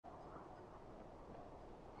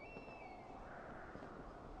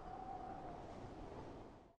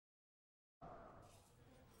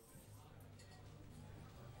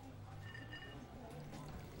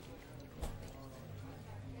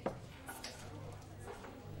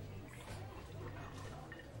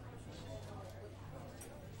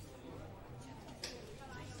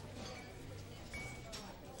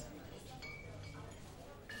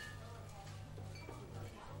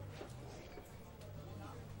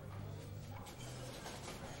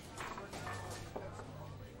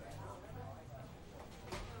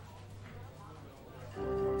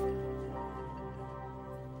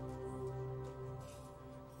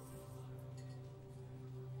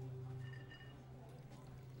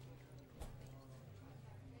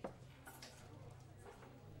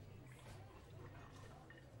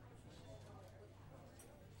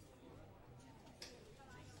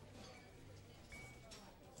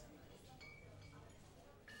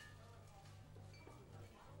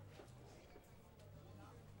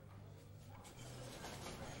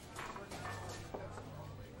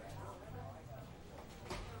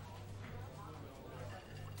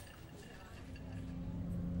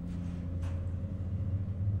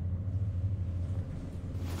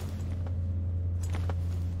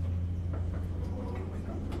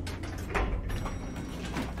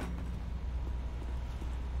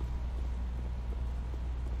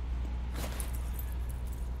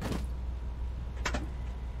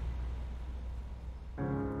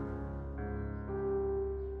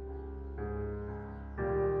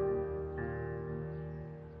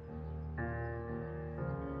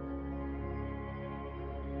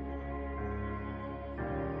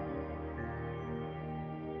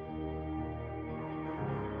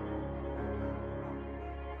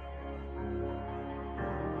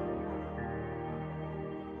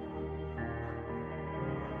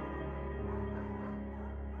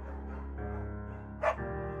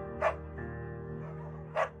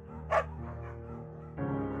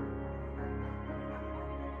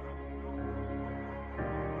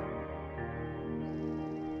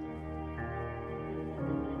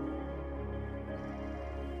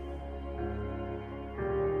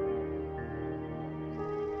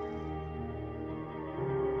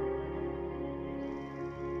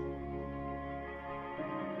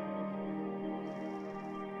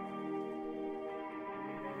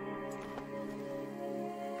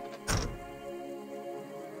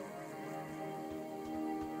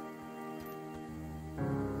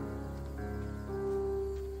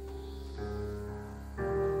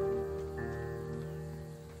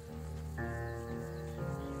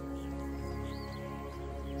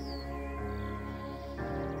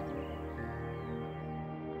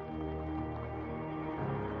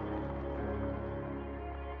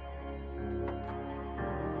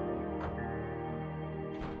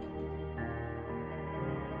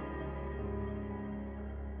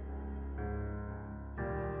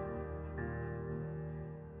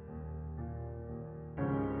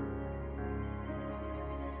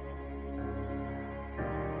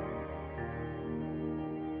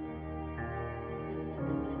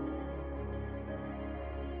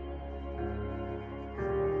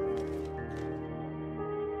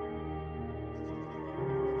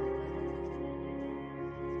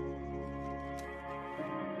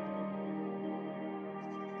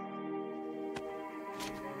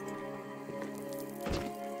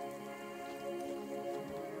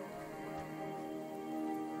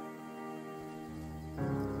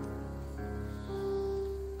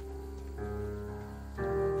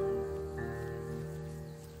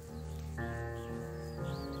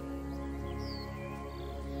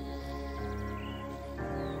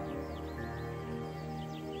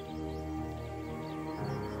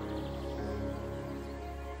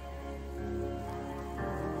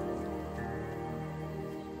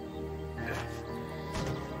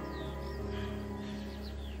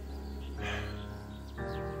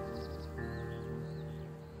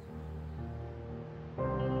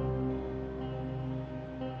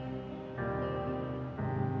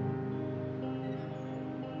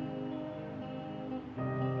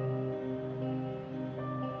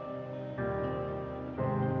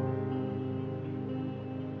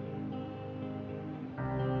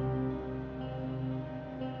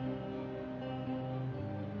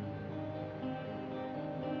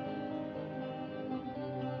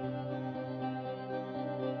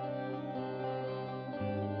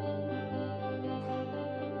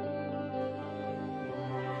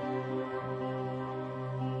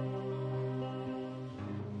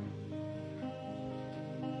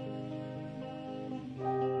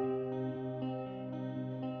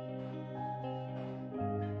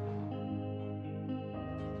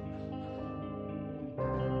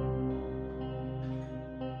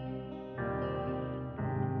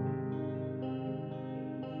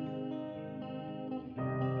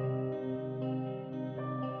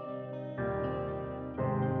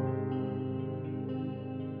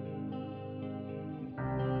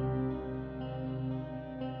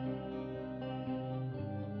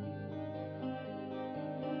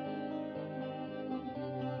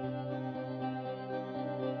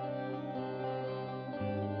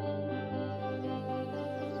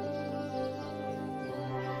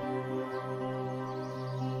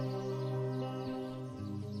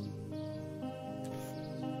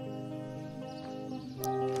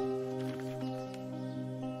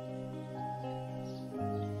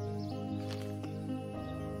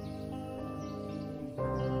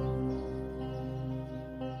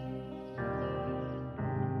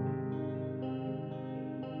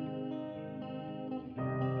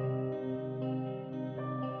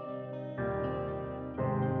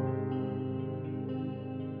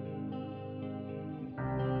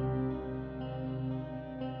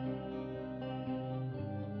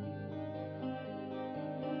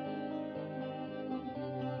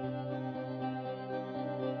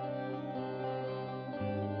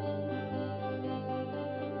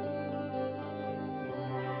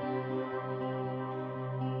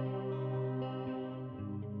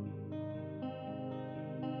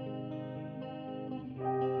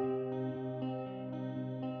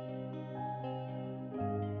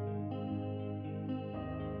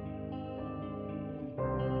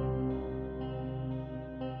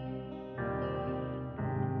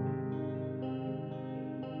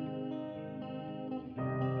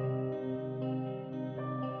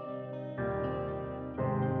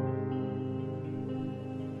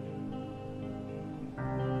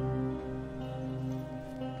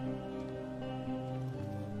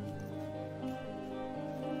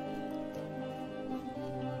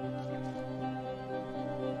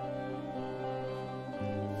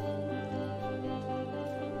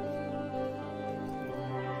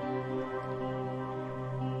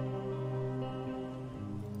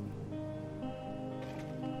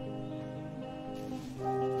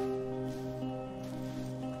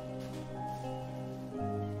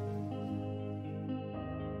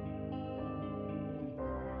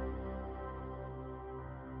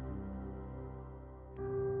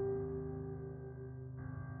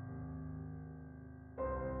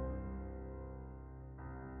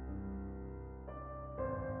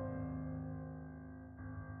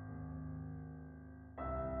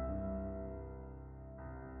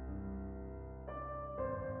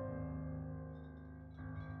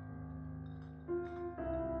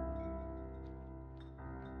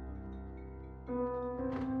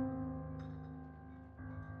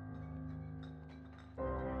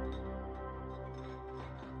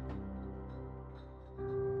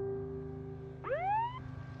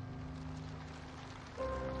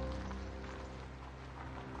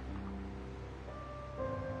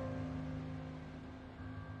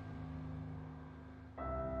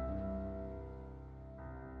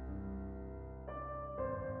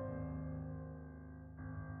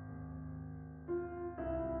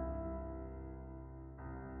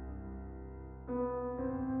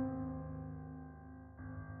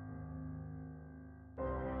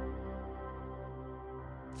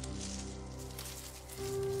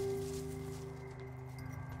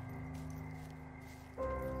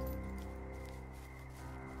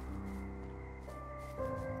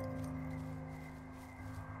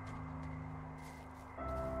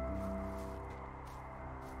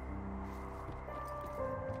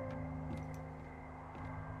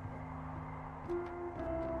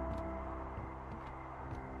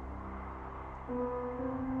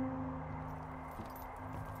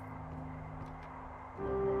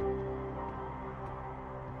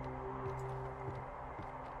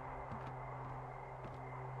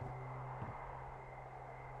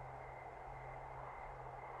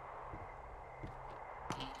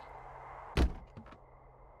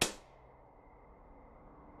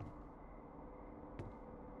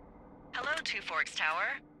Two Forks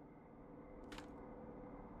Tower.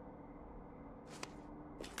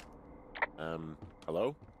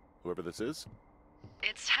 Hello? Whoever this is?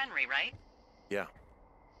 It's Henry, right? Yeah.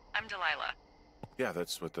 I'm Delilah. Yeah,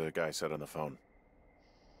 that's what the guy said on the phone.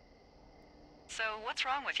 So, what's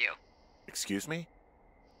wrong with you? Excuse me?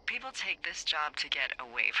 People take this job to get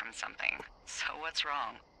away from something. So, what's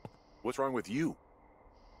wrong? What's wrong with you?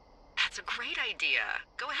 That's a great idea.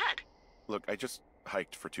 Go ahead. Look, I just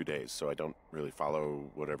hiked for 2 days, so I don't really follow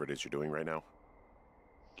whatever it is you're doing right now.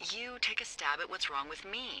 You take a stab at what's wrong with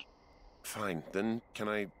me. Fine, then can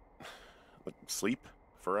I sleep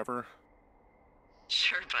forever?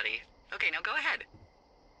 Sure, buddy. Okay, now go ahead.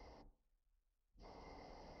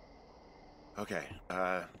 Okay,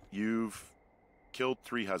 you've killed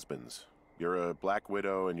 3 husbands. You're a black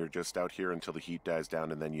widow and you're just out here until the heat dies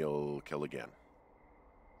down and then you'll kill again.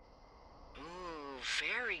 Ooh,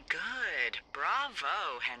 very good.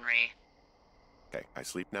 Bravo, Henry. Okay, I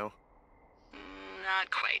sleep now?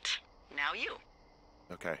 Not quite. Now you.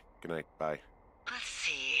 Okay, good night, bye. Let's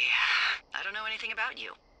see. I don't know anything about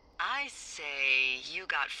you. I say you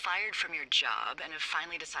got fired from your job and have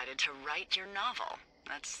finally decided to write your novel.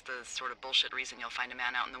 That's the sort of bullshit reason you'll find a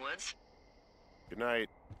man out in the woods. Good night.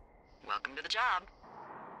 Welcome to the job.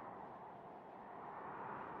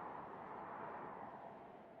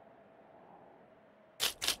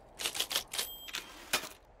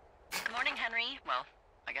 Good morning, Henry. Well,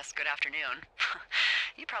 I guess good afternoon.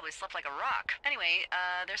 You probably slept like a rock. Anyway,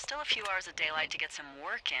 there's still a few hours of daylight to get some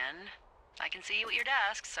work in. I can see you at your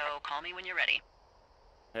desk, so call me when you're ready.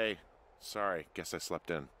 Hey, sorry, guess I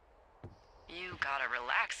slept in. You got a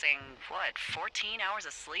relaxing, 14 hours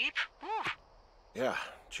of sleep? Whew. Yeah,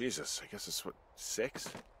 Jesus, I guess it's 6?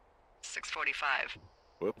 6:45.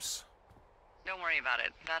 Whoops. Don't worry about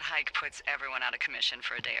it. That hike puts everyone out of commission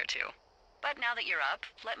for a day or two. But now that you're up,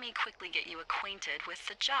 let me quickly get you acquainted with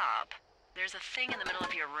the job. There's a thing in the middle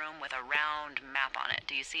of your room with a round map on it.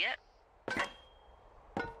 Do you see it?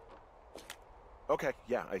 Okay,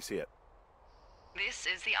 yeah, I see it. This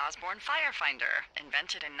is the Osborne Firefinder,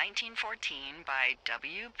 invented in 1914 by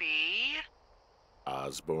W.B.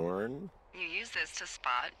 Osborne? You use this to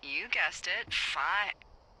spot, you guessed it,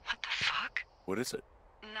 What the fuck? What is it?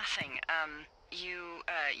 Nothing. You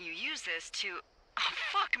use this to... Oh,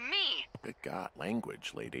 fuck me! Good God,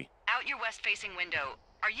 language, lady. Out your west-facing window.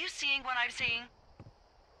 Are you seeing what I'm seeing?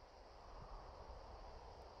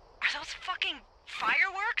 Are those fucking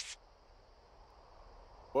fireworks?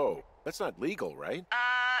 Whoa, that's not legal, right?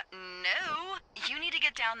 No. You need to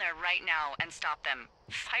get down there right now and stop them.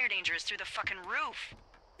 Fire danger is through the fucking roof.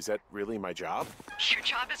 Is that really my job? Your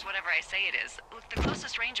job is whatever I say it is. Look, the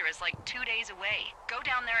closest ranger is like 2 days away. Go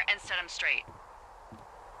down there and set him straight.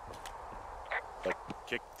 Like,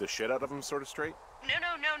 kick the shit out of him sort of straight? No.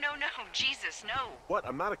 Jesus, no. What?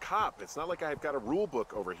 I'm not a cop. It's not like I've got a rule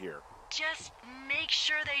book over here. Just make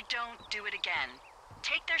sure they don't do it again.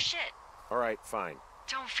 Take their shit. All right, fine.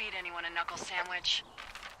 Don't feed anyone a knuckle sandwich.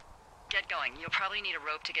 Get going. You'll probably need a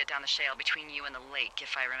rope to get down the shale between you and the lake,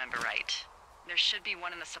 if I remember right. There should be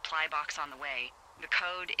one in the supply box on the way. The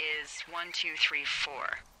code is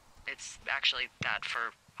 1234. It's actually that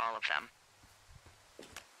for all of them.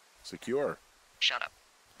 Secure. Shut up.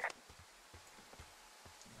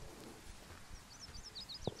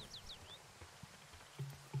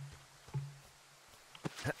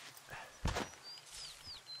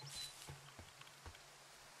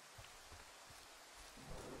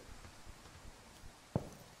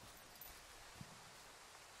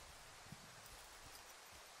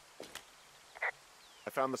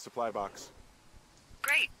 I found the supply box.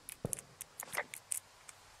 Great.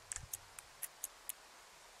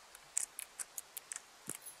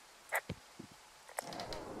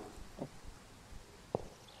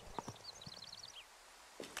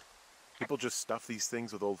 People just stuff these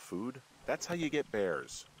things with old food? That's how you get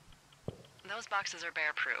bears. Those boxes are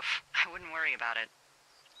bear-proof. I wouldn't worry about it.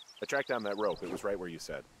 I tracked down that rope. It was right where you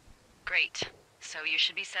said. Great. So you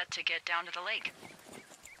should be set to get down to the lake.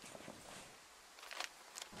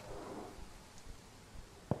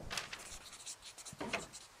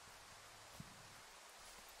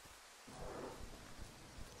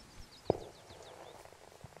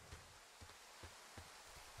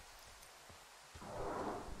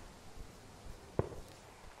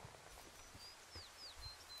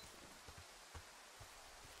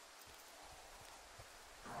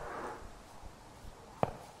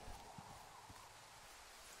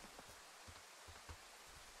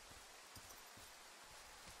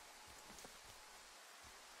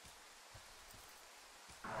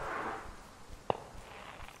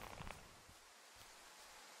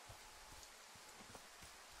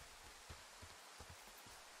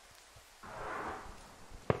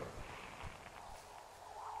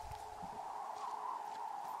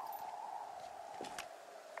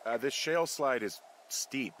 This shale slide is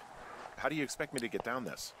steep. How do you expect me to get down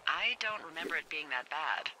this? I don't remember it being that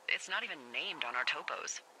bad. It's not even named on our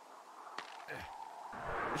topos.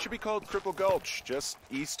 It should be called Cripple Gulch, just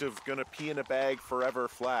east of Gonna Pee in a Bag Forever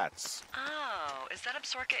Flats. Oh, is that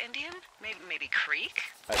Absorka Indian? Maybe Creek?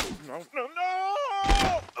 No!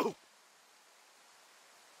 Oh!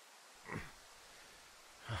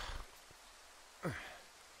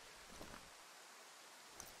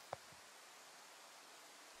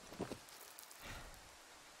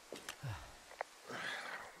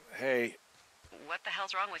 Hey. What the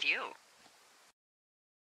hell's wrong with you?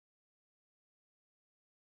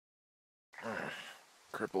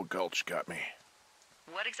 Cripple Gulch got me.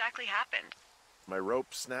 What exactly happened? My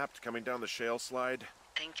rope snapped coming down the shale slide.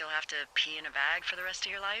 Think you'll have to pee in a bag for the rest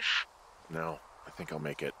of your life? No, I think I'll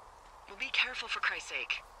make it. Well, be careful for Christ's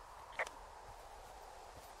sake.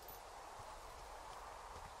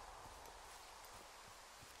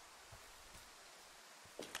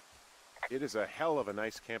 It is a hell of a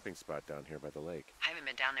nice camping spot down here by the lake. I haven't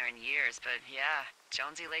been down there in years, but yeah,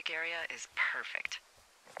 Jonesy Lake area is perfect.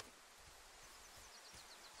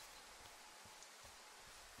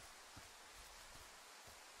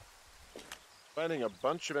 Finding a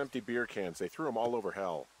bunch of empty beer cans. They threw them all over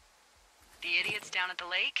hell. The idiots down at the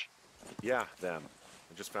lake? Yeah, them.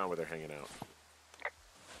 I just found where they're hanging out.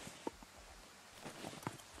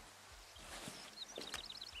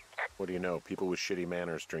 What do you know? People with shitty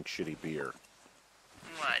manners drink shitty beer.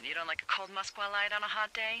 What, you don't like a cold Musqua Light on a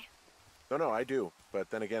hot day? No, I do. But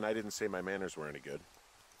then again, I didn't say my manners were any good.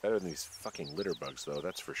 Better than these fucking litter bugs, though,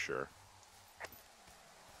 that's for sure.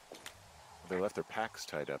 They left their packs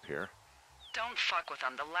tied up here. Don't fuck with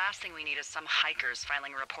them. The last thing we need is some hikers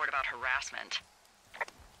filing a report about harassment.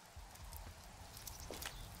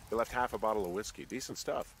 They left half a bottle of whiskey. Decent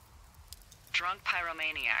stuff. Drunk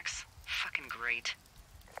pyromaniacs. Fucking great.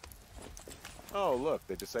 Oh, look,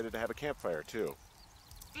 they decided to have a campfire, too.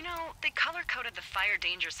 You know, they color-coded the fire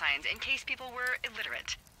danger signs in case people were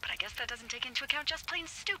illiterate. But I guess that doesn't take into account just plain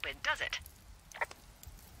stupid, does it?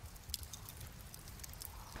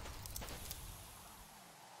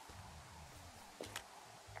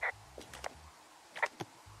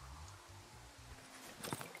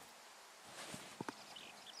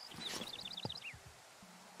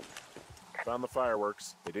 Found the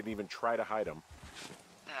fireworks. They didn't even try to hide them.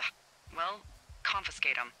 Well,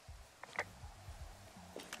 confiscate them.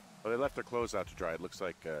 Well, they left their clothes out to dry. It looks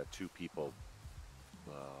like 2 people.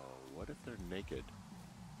 What if they're naked?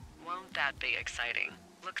 Won't that be exciting?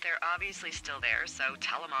 Look, they're obviously still there, so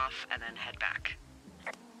tell them off and then head back.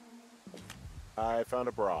 I found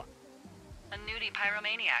a bra. A nudie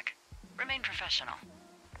pyromaniac. Remain professional.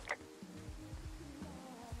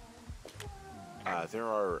 There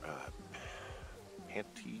are,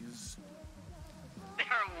 panties? There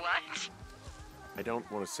are what? I don't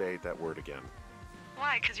want to say that word again.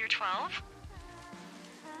 Why, 'cause you're 12?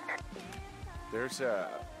 There's a...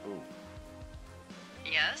 Ooh.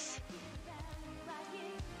 Yes?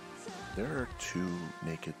 There are 2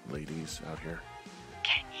 naked ladies out here.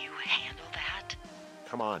 Can you handle that?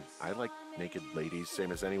 Come on, I like naked ladies,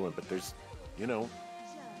 same as anyone, but there's, you know...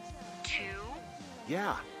 2?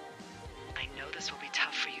 Yeah. I know this will be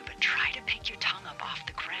tough for you, but try to pick your tongue up off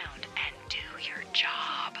the ground and do your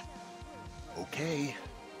job. Okay.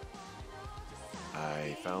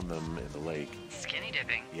 I found them in the lake. Skinny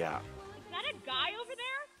dipping. Yeah. Is that a guy over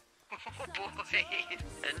there? Oh boy,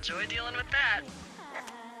 enjoy dealing with that.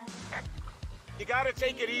 You gotta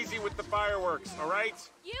take it easy with the fireworks, all right?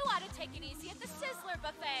 You ought to take it easy at the Sizzler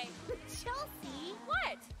buffet. Chelsea?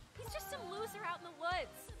 What? He's just some loser out in the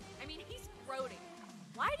woods. I mean, he's grody.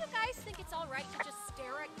 Why do guys think it's all right to just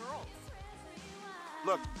stare at girls?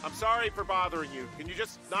 Look, I'm sorry for bothering you. Can you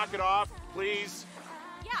just knock it off, please?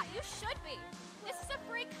 Yeah, you should be. This is a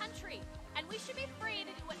free country, and we should be free to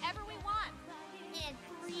do whatever we want. And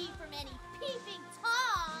free from any peeping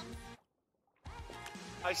Toms.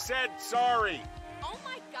 I said sorry. Oh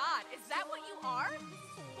my God, is that what you are?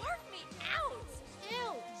 Barf me out.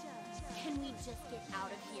 Ew. Can we just get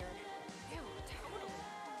out of here? Ew, totally.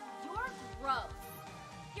 You're gross.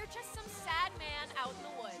 You're just some sad man out in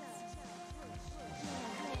the woods.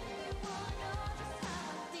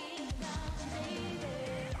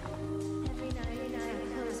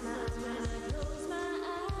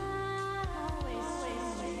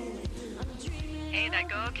 Hey, that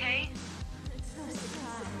go okay?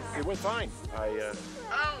 It went fine.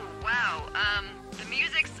 Oh, wow. The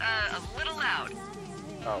music's a little loud.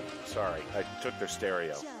 Oh, sorry. I took their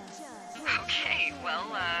stereo. Okay, well,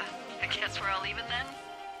 I guess we're all even then?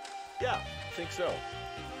 Yeah, I think so.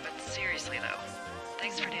 But seriously, though,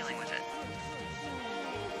 thanks for dealing with it.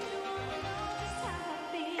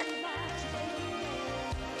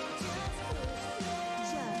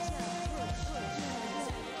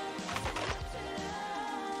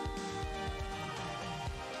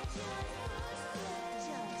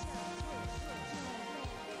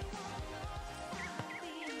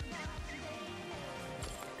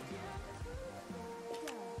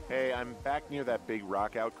 Hey, I'm back near that big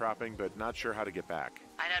rock outcropping, but not sure how to get back.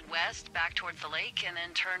 I'd head west, back towards the lake, and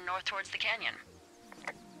then turn north towards the canyon.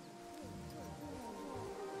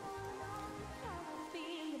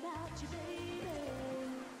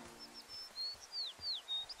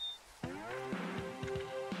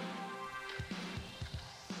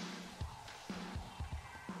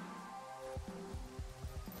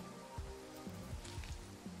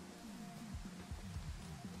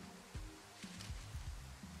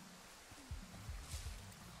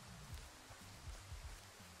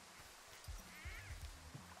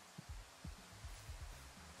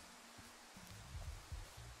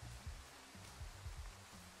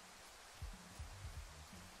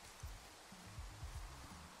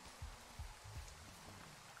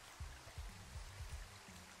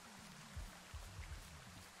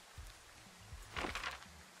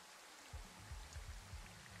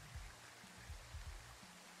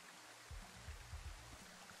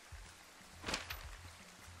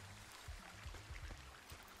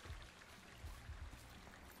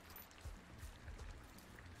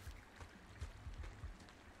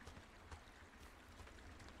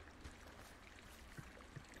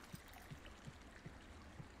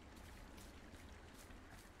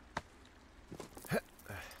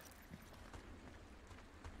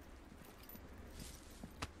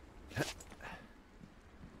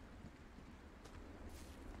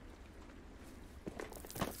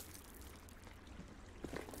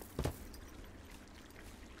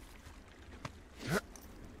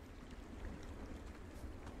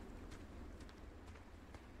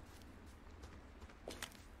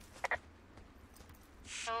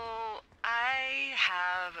 So, I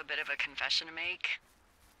have a bit of a confession to make.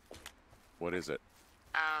 What is it?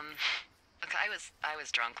 Look, I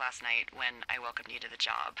was drunk last night when I welcomed you to the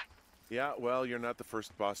job. Yeah, well, you're not the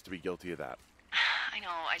first boss to be guilty of that. I know,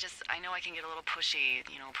 I know I can get a little pushy,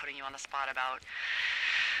 putting you on the spot about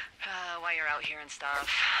why you're out here and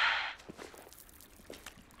stuff.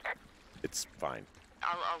 It's fine.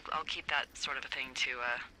 I'll keep that sort of a thing to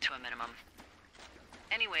a minimum.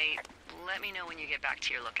 Anyway, let me know when you get back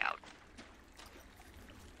to your lookout.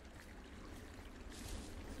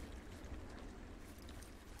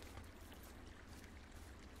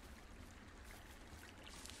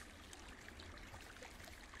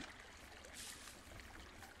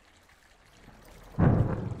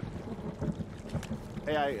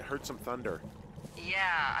 Hey, I heard some thunder.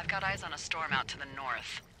 Yeah, I've got eyes on a storm out to the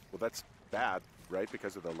north. Well, that's bad, right?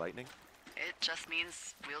 Because of the lightning? It just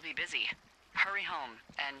means we'll be busy. Hurry home,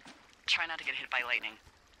 and try not to get hit by lightning.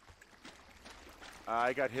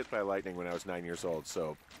 I got hit by lightning when I was 9 years old,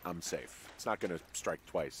 so I'm safe. It's not gonna strike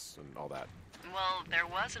twice and all that. Well, there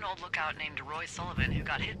was an old lookout named Roy Sullivan who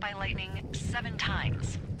got hit by lightning 7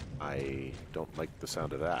 times. I don't like the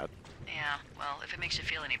sound of that. Yeah, well, if it makes you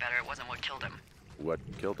feel any better, it wasn't what killed him. What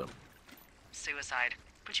killed him? Suicide.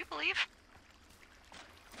 Would you believe?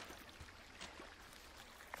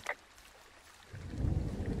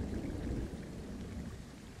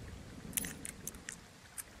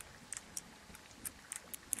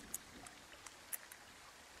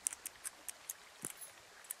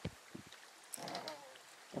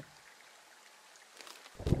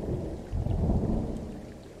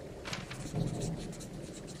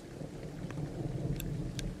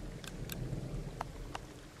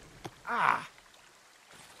 Ah!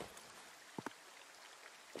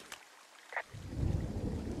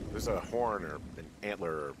 There's a horn or an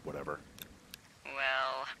antler or whatever.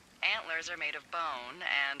 Well, antlers are made of bone,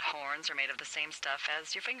 and horns are made of the same stuff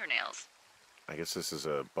as your fingernails. I guess this is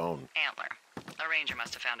a bone. Antler. A ranger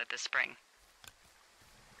must have found it this spring.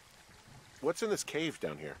 What's in this cave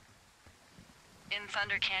down here? In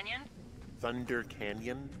Thunder Canyon? Thunder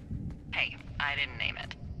Canyon? Hey, I didn't name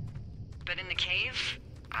it. But in the cave,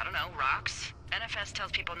 I don't know, rocks? NFS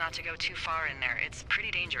tells people not to go too far in there. It's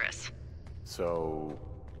pretty dangerous. So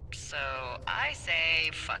I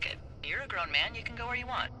say, fuck it. You're a grown man, you can go where you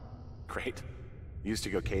want. great. Used to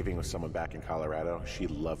go caving with someone back in Colorado. She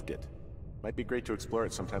loved it. Might be great to explore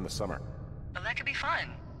it sometime this summer. Well, that could be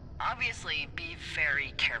fun. Obviously, be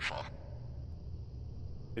very careful.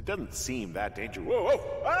 It doesn't seem that dangerous. Whoa,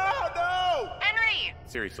 whoa! Oh, no! Henry!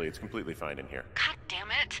 Seriously, it's completely fine in here. God damn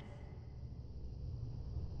it.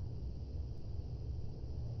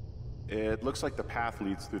 It looks like the path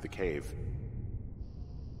leads through the cave.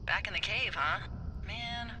 Back in the cave, huh?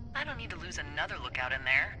 Man, I don't need to lose another lookout in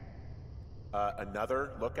there.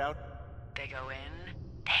 Another lookout? They go in,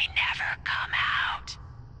 they never come out.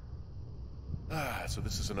 Ah, so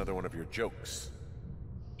this is another one of your jokes.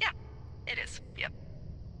 Yeah, it is. Yep.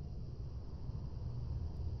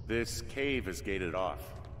 This cave is gated off.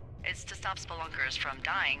 It's to stop spelunkers from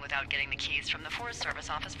dying without getting the keys from the Forest Service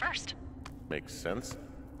office first. Makes sense.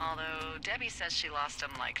 Although Debbie says she lost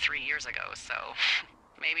them like 3 years ago, so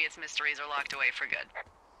maybe its mysteries are locked away for good.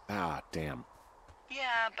 Ah, damn.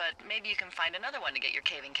 Yeah, but maybe you can find another one to get your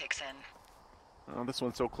caving kicks in. Oh, this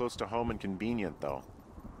one's so close to home and convenient, though.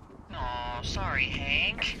 Aw, sorry,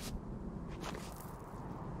 Hank.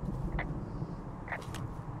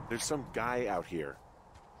 There's some guy out here.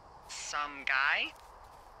 Some guy?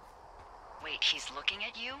 Wait, he's looking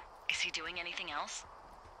at you? Is he doing anything else?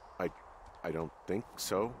 I don't think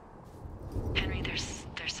so. Henry, there's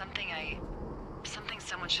something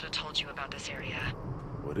someone should have told you about this area.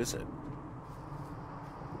 What is it?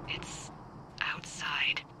 It's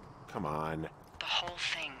outside. Come on. The whole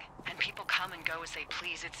thing. And people come and go as they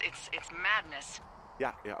please. It's madness.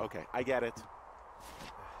 Yeah, okay, I get it.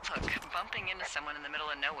 Look, bumping into someone in the middle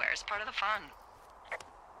of nowhere is part of the fun.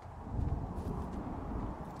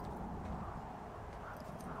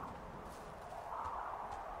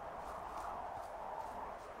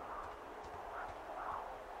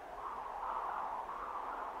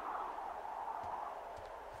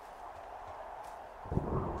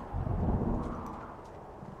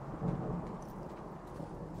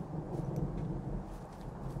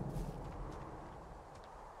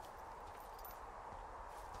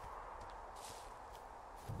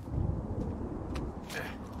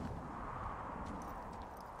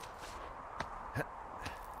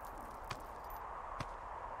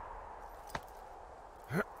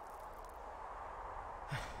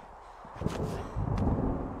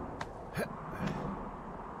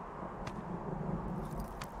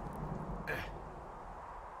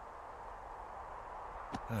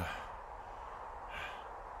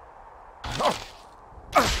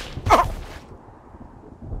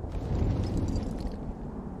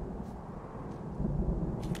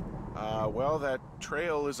 Well, that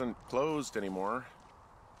trail isn't closed anymore.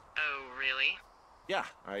 Oh, really? Yeah,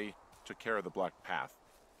 I took care of the blocked path.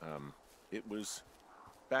 It was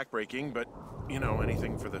backbreaking, but, you know,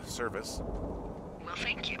 anything for the service. Well,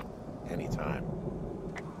 thank you. Anytime.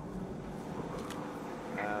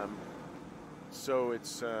 So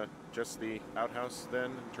it's, just the outhouse, then,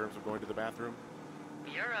 in terms of going to the bathroom?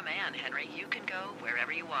 You're a man, Henry. You can go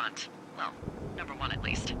wherever you want. Well, number one at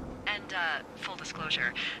least. And, full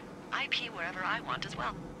disclosure, I pee wherever I want as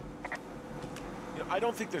well. You know, I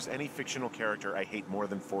don't think there's any fictional character I hate more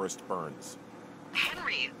than Forrest Burns.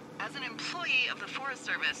 Henry, as an employee of the Forest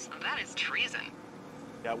Service, that is treason.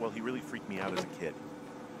 Yeah, well, he really freaked me out as a kid.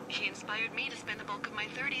 He inspired me to spend the bulk of my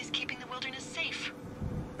 30s keeping the wilderness safe.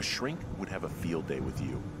 A shrink would have a field day with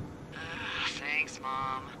you. Thanks,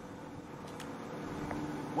 Mom.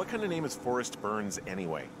 What kind of name is Forrest Burns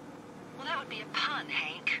anyway? Well, that would be a pun,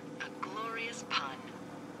 Hank. A glorious pun.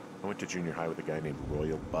 I went to junior high with a guy named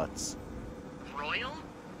Royal Butts. Royal?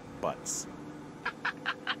 Butts.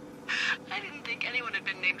 I didn't think anyone had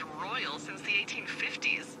been named Royal since the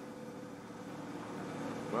 1850s.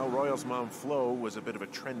 Well, Royal's mom, Flo, was a bit of a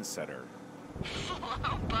trendsetter.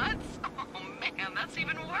 Flo Butts? Oh, man, that's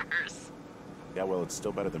even worse. Yeah, well, it's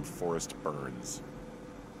still better than Forrest Burns.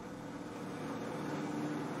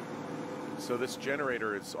 So this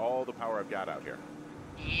generator is all the power I've got out here.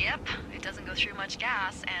 Yep, it doesn't go through much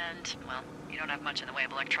gas, and, well, you don't have much in the way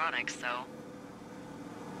of electronics, so...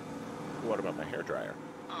 What about my hairdryer?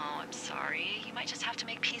 Oh, I'm sorry. You might just have to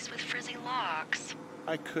make peace with frizzy locks.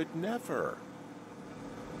 I could never.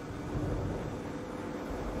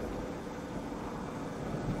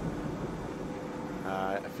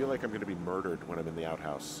 I feel like I'm going to be murdered when I'm in the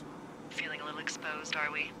outhouse. Feeling a little exposed,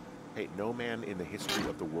 are we? Hey, no man in the history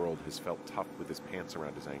of the world has felt tough with his pants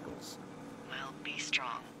around his ankles. Well, be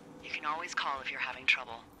strong. You can always call if you're having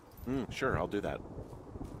trouble. Sure, I'll do that.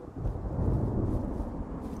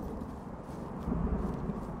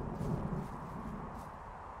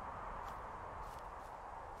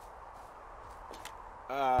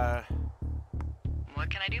 What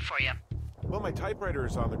can I do for you? Well, my typewriter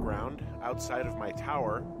is on the ground, outside of my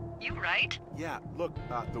tower. You right? Yeah, look,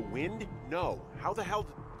 the wind? No. How the hell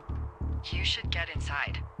You should get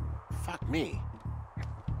inside. Fuck me.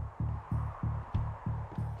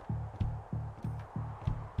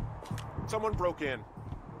 Someone broke in.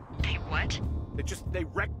 They what? They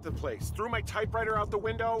wrecked the place. Threw my typewriter out the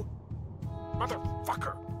window.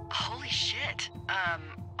 Motherfucker. Holy shit.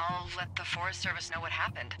 I'll let the Forest Service know what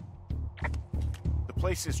happened. The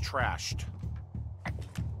place is trashed. I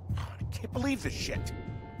can't believe this shit.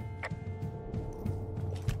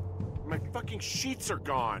 My fucking sheets are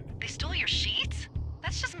gone. They stole your sheets?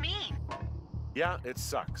 That's just mean. Yeah, it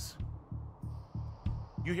sucks.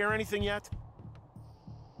 You hear anything yet?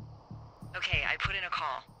 Okay, I put in a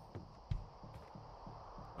call.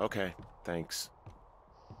 Okay, thanks.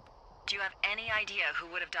 Do you have any idea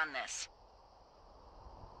who would have done this?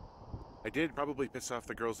 I did probably piss off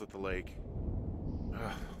the girls at the lake.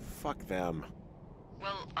 Ugh, fuck them.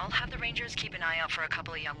 Well, I'll have the Rangers keep an eye out for a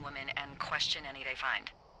couple of young women and question any they find.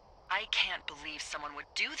 I can't believe someone would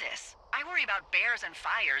do this. I worry about bears and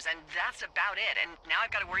fires, and that's about it. And now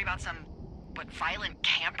I've got to worry about some, violent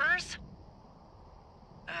campers?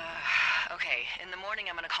 Okay, in the morning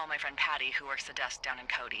I'm gonna call my friend Patty, who works the desk down in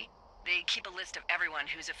Cody. They keep a list of everyone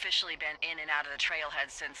who's officially been in and out of the trailhead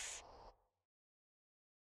since...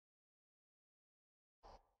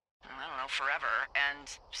 I don't know, forever, and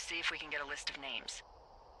see if we can get a list of names.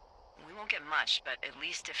 We won't get much, but at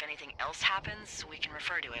least if anything else happens, we can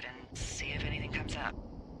refer to it and see if anything comes up.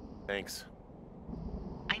 Thanks.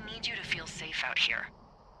 I need you to feel safe out here.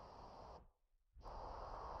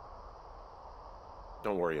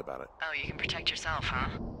 Don't worry about it. Oh, you can protect yourself,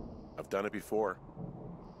 huh? I've done it before.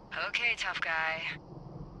 Okay, tough guy.